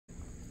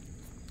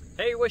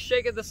Hey, what's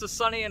shaking? This is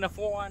Sunny in the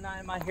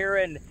 419. I'm here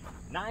in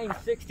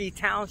 960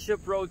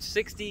 Township Road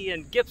 60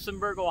 in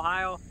Gibsonburg,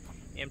 Ohio,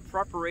 in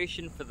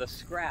preparation for the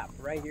scrap.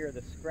 Right here,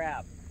 the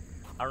scrap.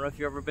 I don't know if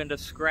you've ever been to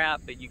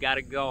scrap, but you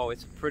gotta go.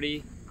 It's a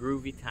pretty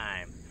groovy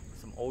time.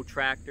 Some old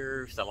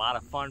tractors, a lot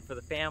of fun for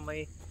the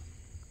family.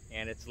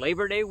 And it's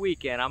Labor Day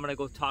weekend. I'm gonna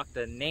go talk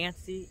to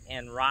Nancy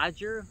and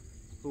Roger,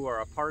 who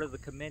are a part of the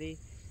committee.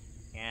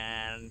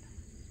 And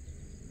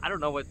I don't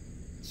know what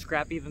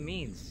scrap even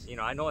means. You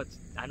know, I know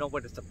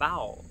what it's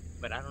about,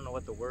 but I don't know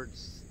what the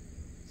words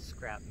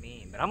scrap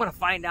mean. But I'm gonna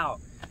find out.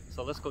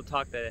 So let's go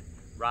talk to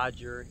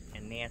Roger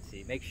and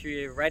Nancy. Make sure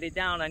you write it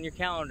down on your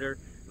calendar.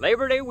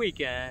 Labor Day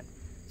weekend,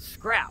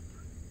 scrap.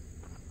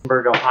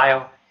 Gibsonburg,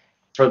 Ohio,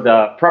 for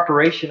the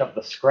preparation of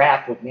the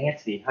scrap with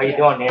Nancy. How you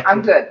doing, Nancy?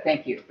 I'm good,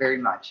 thank you very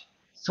much.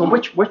 So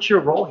what's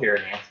your role here,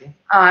 Nancy?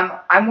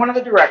 I'm one of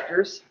the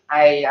directors.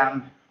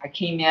 I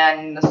came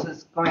in, this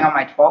is going on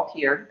my 12th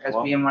year as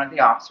being one of the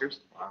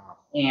officers. Wow.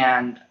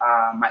 And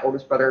my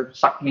oldest brother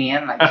sucked me in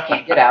and I just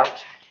can't get out.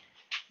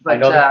 But I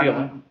know the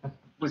feeling.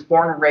 Was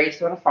born and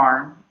raised on a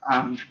farm.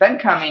 Been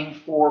coming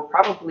for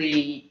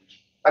probably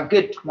a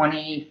good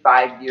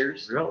 25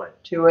 years Really?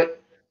 to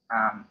it.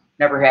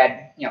 Never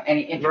had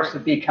any interest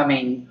of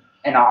becoming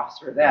an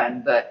officer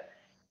then, but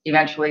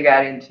eventually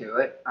got into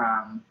it.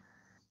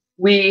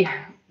 We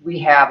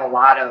have a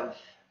lot of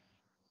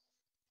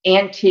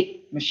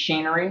antique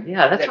machinery.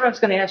 Yeah, that's what I was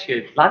going to ask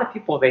you. A lot of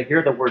people, they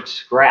hear the word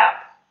scrap,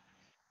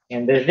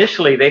 and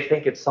initially they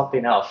think it's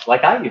something else,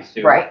 like I used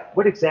to. Right.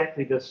 What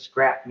exactly does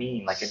scrap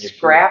mean? Like in your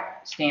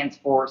Scrap stands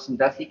for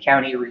Sandusky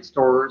County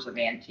Restorers of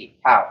Antique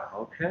Power.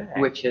 Okay.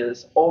 Which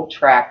is old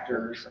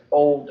tractors,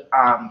 old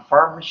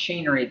farm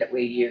machinery that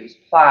we use,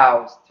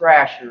 plows,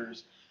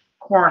 thrashers,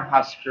 corn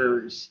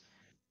huskers,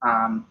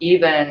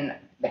 even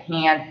the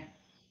hand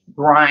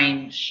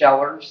grind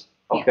shellers,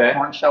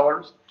 corn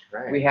shellers.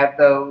 Right. We have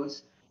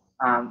those.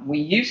 We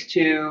used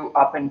to,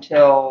 up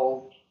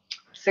until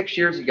 6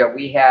 years ago,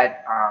 we had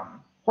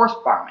horse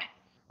plowing.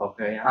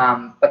 Okay.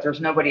 But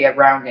there's nobody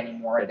around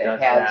anymore that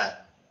has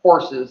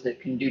horses that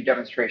can do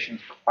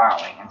demonstrations for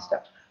plowing and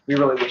stuff. We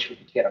really wish we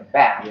could get them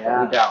back,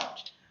 but we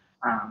don't.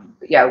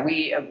 But yeah,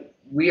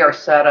 we are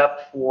set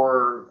up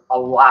for a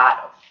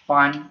lot of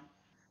fun,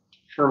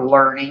 for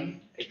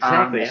learning.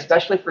 Exactly.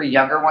 Especially for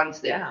younger ones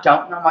that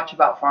don't know much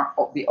about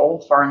the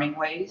old farming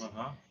ways.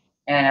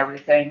 And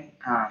everything.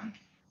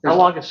 How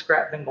long has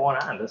scrap been going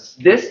on? This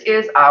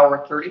is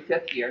our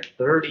 35th year.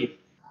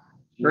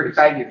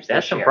 35 years.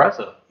 That's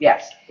impressive.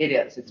 Yes, it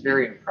is. It's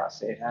very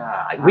impressive.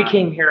 Yeah. We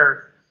came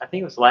here, I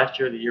think it was last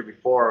year or the year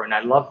before, and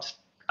I loved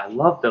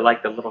the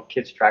little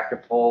kids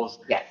tractor pulls.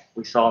 Yes.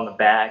 We saw in the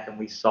back, and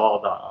we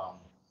saw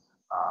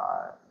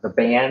the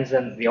bands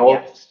and the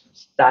old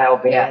style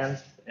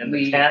bands and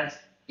the tents.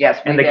 Yes.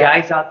 And the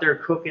guys out there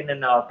cooking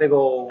in big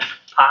old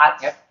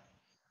pots. Yep.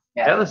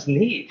 Yes. That was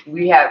neat.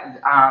 We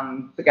have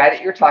the guy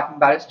that you're talking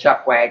about is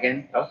Chuck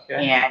Wagon. Okay.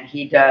 And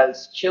he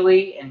does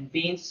chili and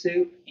bean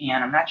soup,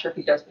 and I'm not sure if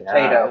he does potato.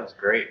 Yeah, that was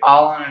great.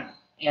 All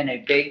in a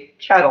big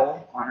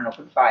kettle on an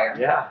open fire.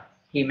 Yeah.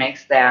 He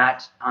makes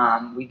that.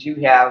 We do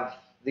have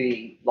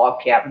the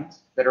log cabins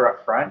that are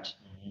up front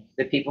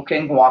that people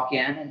can walk in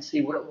and see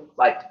what it looked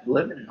like to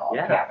live in a log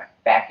cabin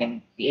back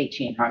in the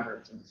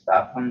 1800s and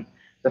stuff. When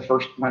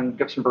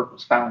Gibsonburg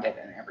was founded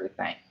and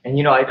everything.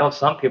 And I know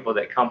some people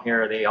that come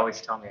here, they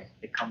always tell me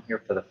they come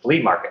here for the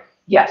flea market.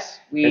 Yes.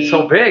 It's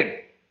so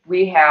big.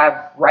 We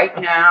have right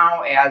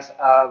now, as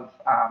of,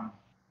 I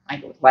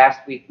think it was last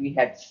week, we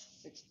had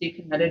 60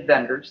 committed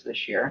vendors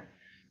this year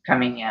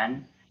coming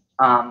in.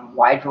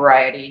 Wide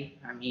variety.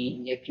 I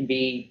mean, it can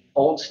be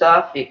old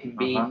stuff, it can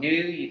be new,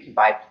 you can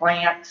buy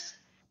plants.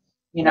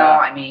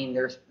 I mean,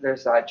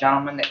 there's a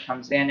gentleman that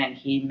comes in and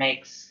he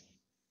makes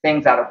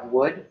things out of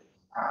wood.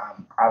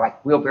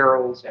 Like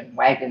wheelbarrows and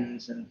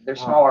wagons, and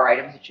there's smaller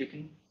items that you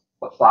can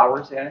put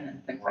flowers in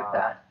and things like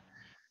that.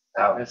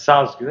 So it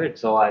sounds good.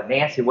 So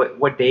Nancy,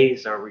 what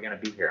days are we going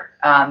to be here?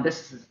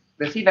 This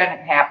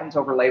event happens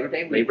over Labor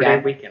Day weekend. Labor Day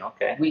weekend,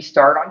 okay. We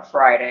start on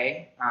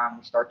Friday.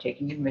 We start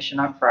taking admission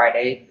on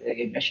Friday.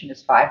 The admission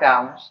is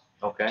 $5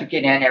 to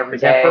get in every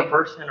day. Is that per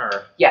person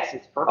or? Yes,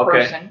 it's per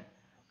person.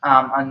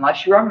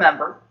 Unless you're a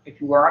member.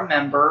 If you are a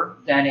member,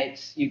 then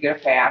you get a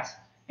pass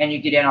and you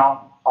get in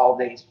all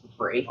days for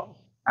free.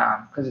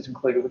 Because it's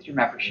included with your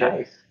membership.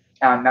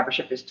 Nice.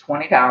 Membership is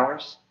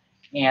 $20,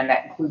 and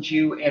that includes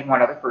you and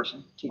one other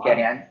person to get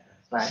in.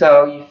 Nice.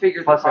 So you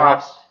figure the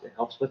cost. It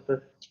helps with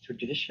the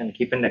tradition,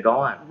 keeping it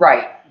going.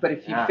 Right, but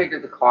if you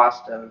figure the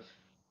cost of,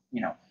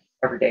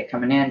 every day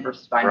coming in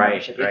versus buying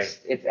membership,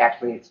 it's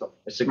actually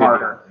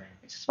smarter.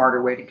 It's a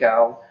smarter way to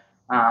go.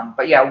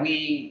 But yeah,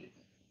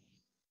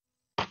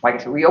 like I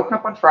said, we open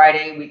up on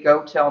Friday. We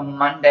go till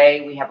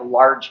Monday. We have a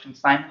large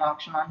consignment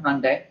auction on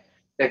Monday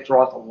that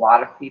draws a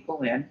lot of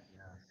people in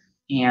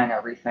and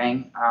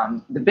everything.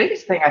 The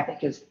biggest thing I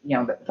think is,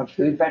 the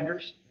food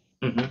vendors.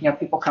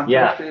 People come for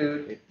the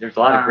food. There's a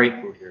lot of great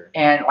food here.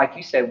 And like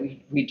you said,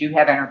 we do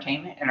have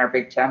entertainment in our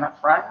big tent up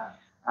front.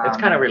 It's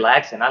kind of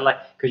relaxing. I like,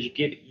 because you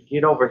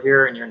get over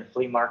here and you're in the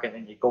flea market,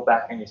 and you go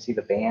back and you see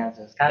the bands,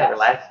 and it's kind of Yes.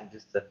 relaxing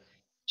just to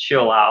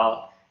chill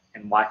out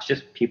and watch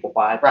just people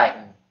watch. Right.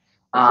 And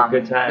it's a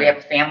good time. We have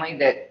a family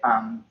that,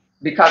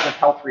 because of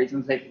health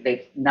reasons,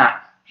 they've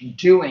not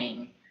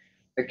doing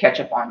the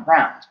ketchup on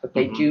grounds, but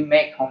they do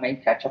make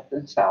homemade ketchup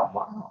themselves.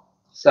 Wow.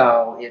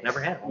 So it's Never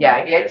had one.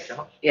 yeah, Right?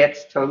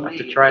 it's totally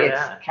Have to try it's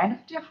that. kind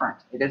of different.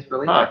 It is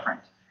really Huh.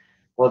 different.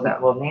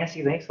 Well,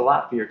 Nancy, thanks a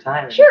lot for your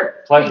time. And Sure.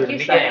 Pleasure Thank to you,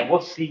 meet you. Sonny. And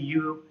we'll see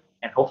you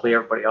and hopefully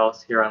everybody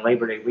else here on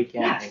Labor Day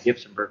weekend Yes. in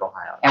Gibsonburg,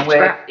 Ohio. And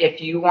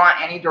if you want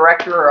any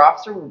director or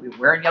officer, we'll be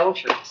wearing yellow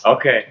shirts.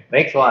 Okay.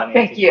 Thanks a lot,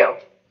 Nancy. Thank you.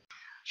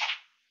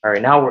 All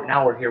right,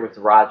 now we're here with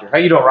Roger. How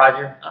you doing,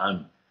 Roger?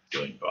 I'm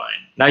doing fine.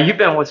 Now you've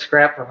been with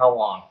Scrap for how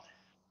long?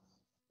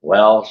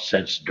 Well,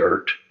 since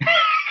dirt.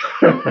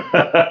 That's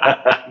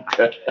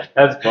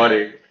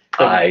funny.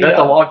 I, That's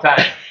a long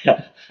time.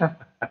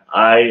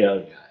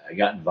 I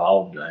got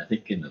involved, I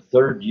think, in the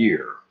third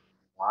year,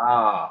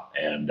 Wow.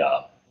 and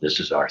this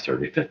is our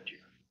 35th year.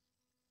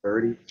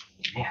 30?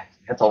 Man,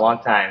 that's a long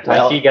time. So I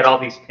Well- see you get all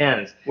these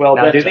pins. Well,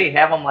 Now, do that's they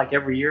have them like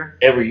every year?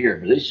 every year,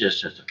 but it's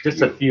just a few.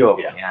 Just a few of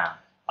them, yeah.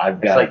 I've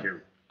It's got like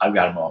you're, I've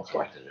got them all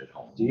collected at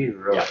home. do you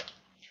really? Yeah.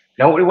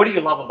 Now, what do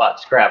you love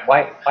about Scrap?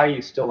 Why are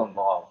you still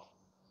involved?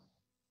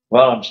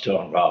 Well, I'm still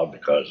involved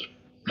because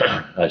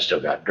I still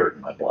got dirt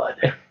in my blood.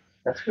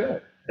 That's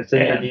good. It's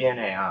in your And-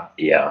 DNA, huh?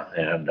 Yeah,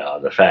 and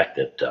the fact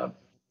that the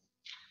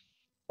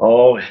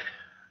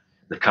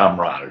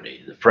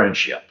camaraderie, the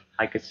friendship.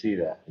 I could see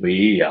that.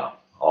 We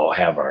all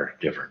have our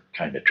different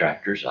kind of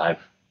tractors.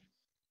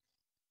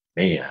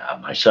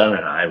 My son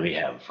and I, we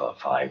have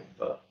 5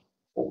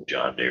 old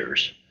John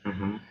Deeres,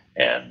 Mm-hmm.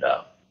 and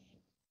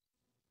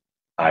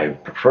I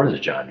prefer the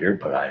John Deere,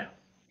 but I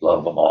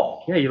love them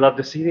all. Yeah, you love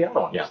to see the other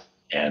ones. Yeah.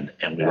 And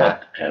we Yeah.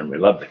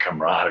 love the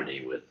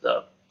camaraderie with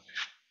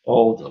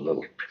all the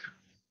little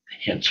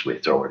hints we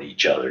throw at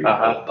each other, you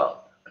Uh-huh. know,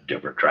 about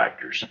different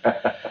tractors.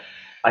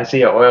 I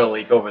see an oil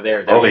leak over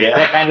there. Oh yeah,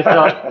 That kind of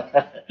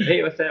stuff.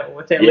 Hey, what's that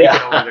leaking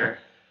Yeah. over there?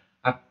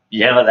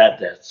 Yeah,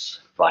 that's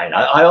fine.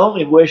 I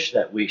only wish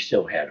that we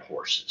still had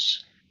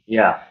horses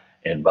Yeah.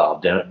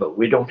 involved in it, but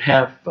we don't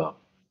have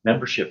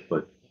membership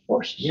with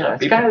horses. Yeah, it's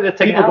people, kind of the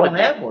people don't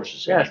technology. have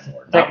horses Yes,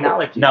 anymore.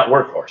 technology. Not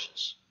work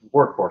horses.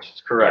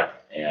 Workhorses, correct.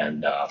 Yeah.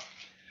 And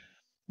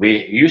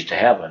we used to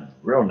have a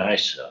real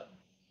nice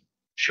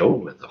show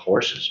with the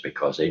horses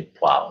because they'd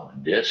plow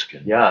and disc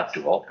and Yes.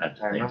 do all kinds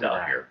I of things remember out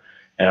that. here.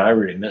 And I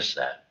really miss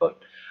that. But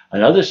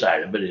another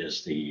side of it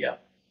is the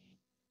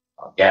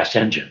gas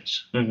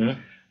engines. Mm-hmm.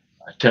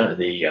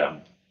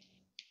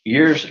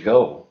 Years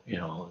ago, you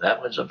know,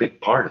 that was a big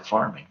part of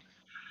farming,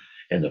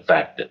 and the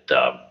fact that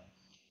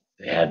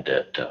they had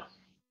that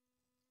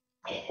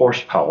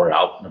horsepower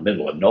out in the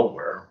middle of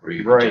nowhere where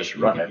you could just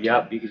run it.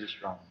 Yep, you could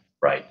just run.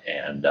 Right,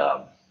 and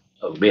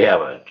we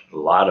have a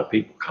lot of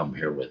people come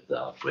here with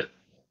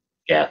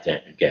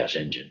gas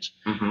engines,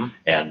 Mm-hmm.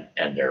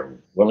 and they're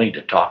willing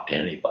to talk to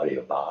anybody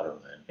about them.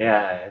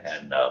 Yeah.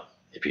 And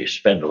if you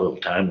spend a little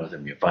time with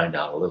them, you find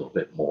out a little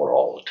bit more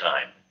all the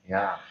time.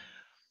 Yeah.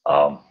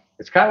 Um,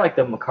 It's kind of like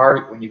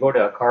when you go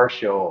to a car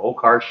show, old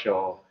car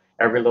show,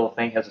 every little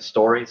thing has a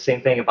story. Same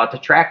thing about the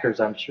tractors,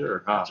 I'm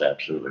sure. Huh? that's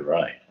absolutely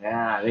right.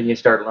 Yeah, then you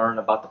start learning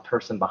about the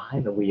person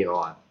behind the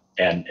wheel.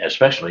 And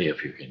especially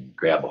if you can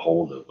grab a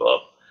hold of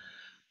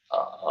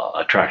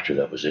a tractor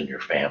that was in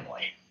your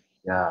family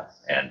Yes.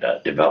 and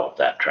develop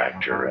that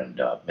tractor and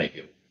make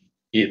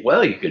it,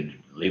 well, you could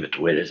leave it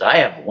the way it is. I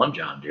have one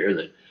John Deere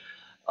that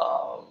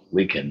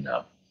we can,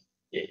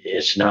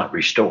 it's not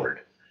restored.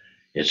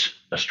 It's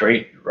a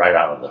straight right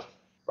out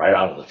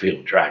of the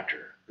field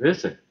tractor.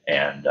 Is it?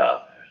 And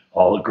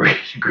all the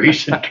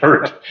grease and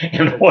dirt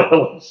and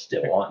oil is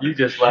still on. You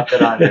just left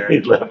it on there.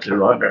 It left it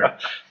on there.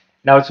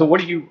 Now, so are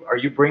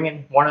you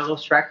bringing one of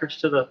those tractors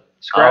to the I'll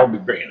scrap? be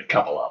bringing a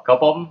couple up.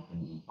 Couple of them?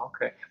 Mhm.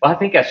 Okay. Well, I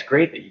think that's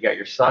great that you got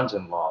your sons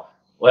involved.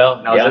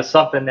 Well, Now, yeah. is this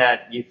something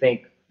that you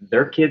think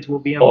their kids will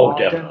be Oh,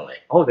 involved in? definitely.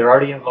 Oh, they're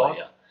already Oh, involved?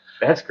 yeah.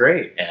 That's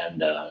great.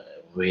 And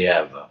we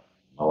have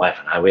my wife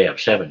and I. We have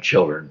 7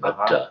 children, but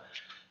Uh-huh.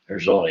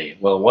 there's only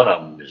one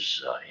of them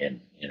is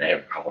in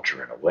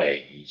agriculture in a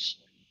way. He's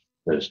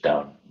lives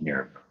down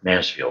near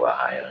Mansfield,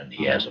 Ohio, and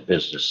he has a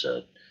business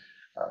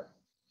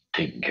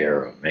taking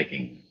care of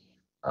making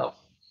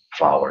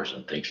flowers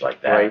and things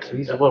like that. Right, so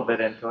he's a little bit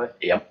into it.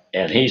 Yep,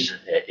 and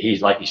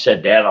he's like he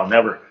said, Dad,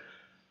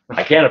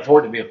 I can't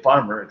afford to be a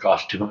farmer. It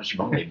costs too much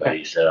money, but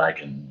he said I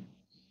can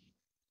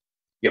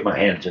get my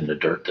hands in the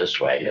dirt this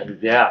way,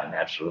 and Yeah,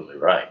 absolutely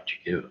right,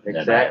 you do. And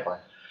then I have exactly.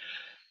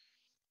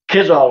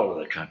 kids all over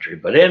the country,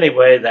 but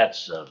anyway,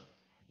 that's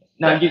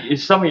Now,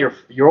 some of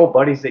your old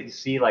buddies that you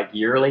see like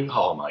yearly,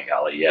 oh my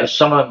golly, there's yes.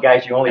 some of them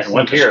guys you only And see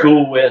went to here.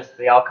 school with.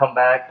 They all come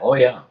back. Oh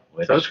yeah,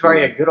 went So to it's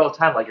probably a school. good old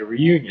time, like a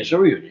reunion. It's a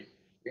reunion.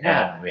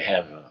 Yeah, And we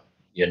have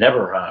you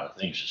never run out of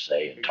things to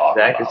say and talk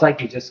exactly. about. It's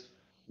like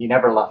you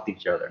never left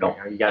each other. No,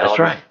 You know, you got that's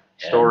all right.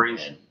 these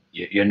stories. And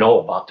you know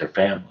about their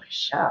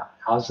families. Yeah,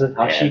 how's she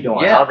And- doing?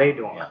 yeah, How they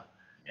doing? yeah.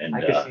 And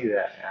I can see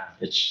that. Yeah.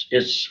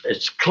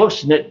 it's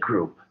close knit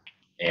group,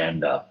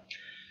 and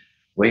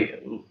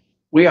we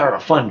we are a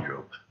fun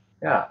group.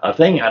 Yeah. A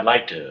thing I'd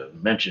like to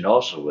mention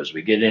also is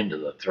we get into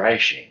the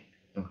thrashing,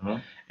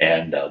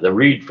 and the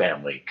Reed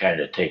family kind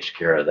of takes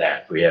care of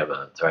that. We have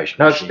a thrashing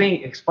Now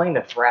machine. explain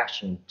the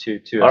thrashing to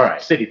All a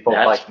right. city folk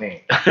like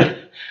me.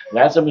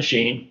 That's a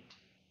machine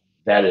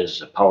that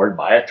is powered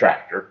by a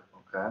tractor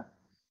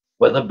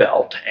with a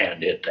belt,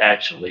 and it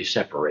actually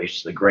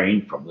separates the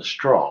grain from the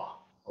straw.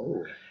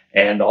 Oh.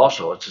 And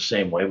also, it's the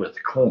same way with the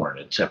corn.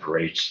 It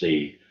separates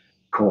the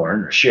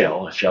corn or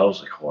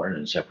shells the corn,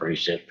 and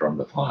separates it from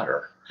the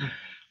fodder.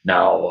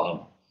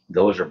 Now,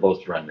 those are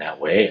both run that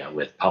way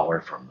with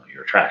power from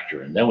your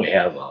tractor. And then we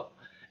have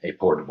a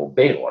portable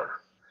baler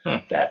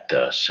that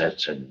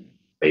sets and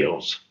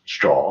bales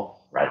straw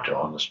right there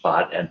on the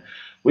spot. And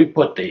we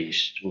put the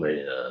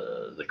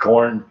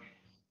corn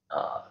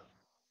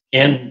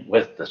in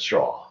with the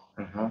straw,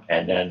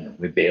 and then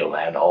we bale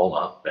that all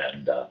up,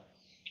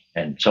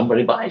 and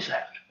somebody buys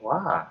that.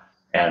 Wow.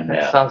 And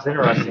that sounds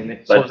interesting.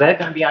 So is that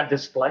going to be on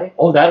display?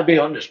 Oh, that'll be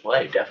on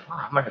display, definitely.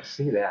 Oh, I'm going to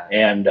see that.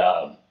 And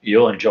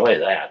you'll enjoy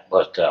that.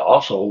 But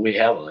also, we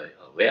have a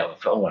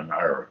fellow in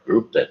our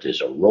group that is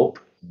a rope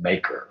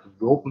maker.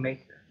 Rope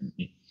maker.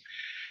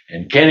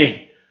 And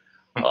Kenny,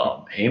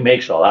 he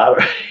makes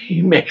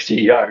he makes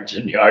the yards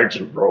and yards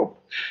of rope.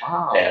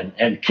 Wow.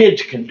 And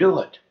kids can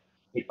do it.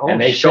 Oh,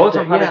 and they shows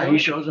them how to do he it?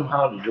 shows them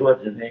how to do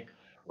it, and they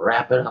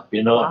wrap it up,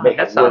 and make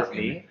that it sounds work.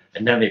 neat.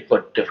 And then they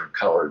put different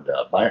colored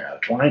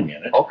twine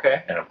in it.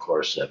 Okay. And of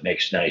course, that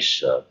makes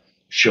nice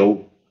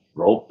show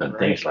rope and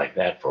things like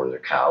that for their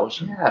cows.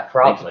 And yeah,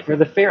 for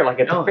the fair, like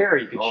at the fair,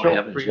 you could show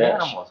heavens, for your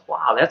animals.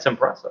 Wow, that's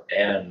impressive.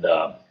 And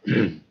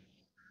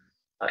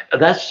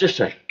that's just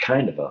a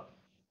kind of a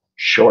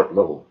short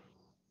little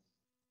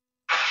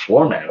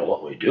format of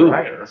what we do.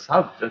 Right. Here.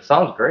 That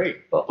sounds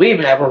great. But we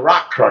even have a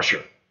rock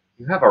crusher.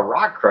 You have a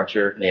rock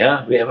crusher?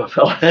 Yeah, we have a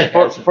fellow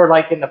for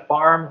like in the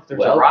farm, if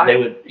there's a rock? They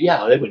would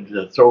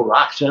throw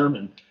rocks in them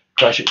and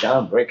crush it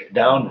down, break it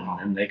down,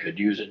 and they could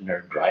use it in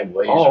their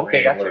driveways or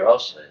anywhere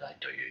else they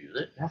like to use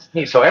it. That's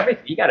neat. So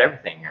you got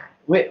everything here.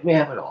 We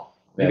have it all.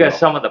 You got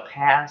some of the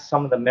past,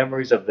 some of the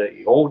memories of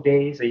the old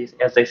days,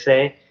 as they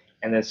say,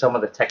 and then some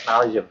of the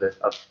technology of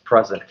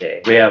present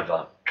day. We have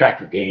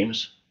tractor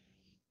games.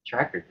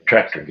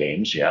 Tractor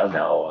games, yeah.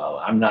 Now,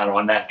 I'm not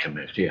on that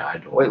committee. I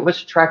don't. Wait,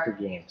 what's tractor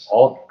games?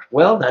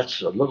 Well,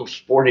 that's a little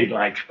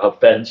sporty-like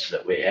offense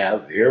that we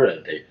have here.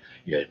 And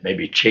you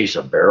maybe chase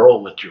a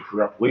barrel with your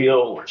front wheel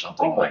or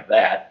something like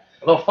that.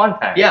 A little fun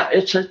time. Yeah,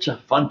 it's a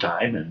fun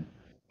time,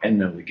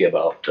 and then we give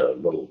out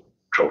little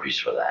trophies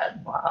for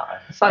that. Wow,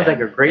 that sounds like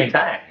a great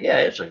time. Yeah,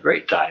 it's a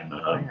great time.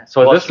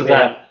 So this is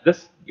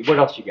this. What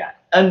else you got?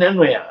 And then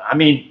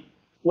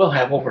we'll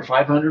have over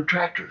 500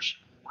 tractors.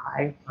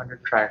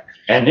 500 tractors.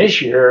 And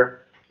this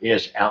year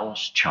is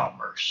Alice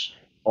Chalmers.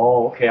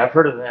 Oh, okay. I've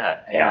heard of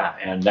that. Yeah,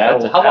 and how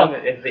long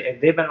have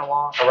they been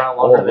around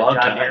longer than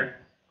John Deere?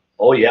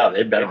 Oh yeah,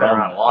 they've been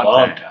around a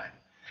long time.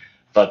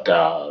 But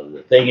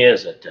the thing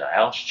is that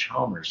Alice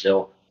Chalmers,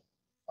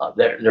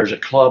 there's a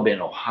club in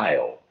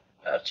Ohio.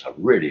 That's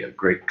really a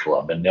great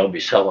club, and they'll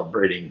be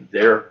celebrating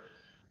their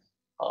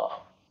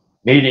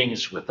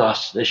meetings with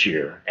us this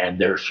year and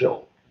their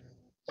show.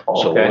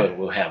 Oh, okay. So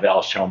we'll have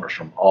Alice Chalmers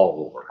from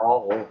all over.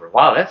 All over.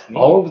 Wow, that's neat.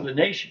 All over the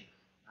nation.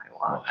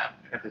 Wow. I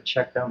have to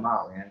check them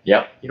out, man.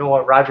 Yep. You know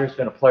what, Roger? It's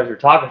been a pleasure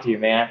talking to you,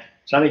 man.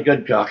 Sonny,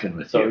 good talking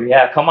with you. So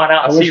yeah, come on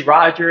out and see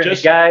Roger and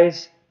the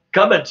guys.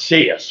 Come and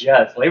see us.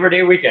 Yeah, it's Labor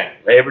Day weekend.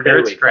 Labor Day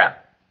weekend.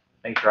 Scrap.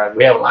 Thanks, Roger.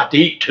 We have a lot to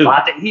eat too.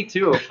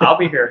 I'll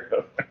be here.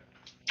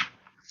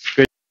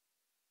 Good.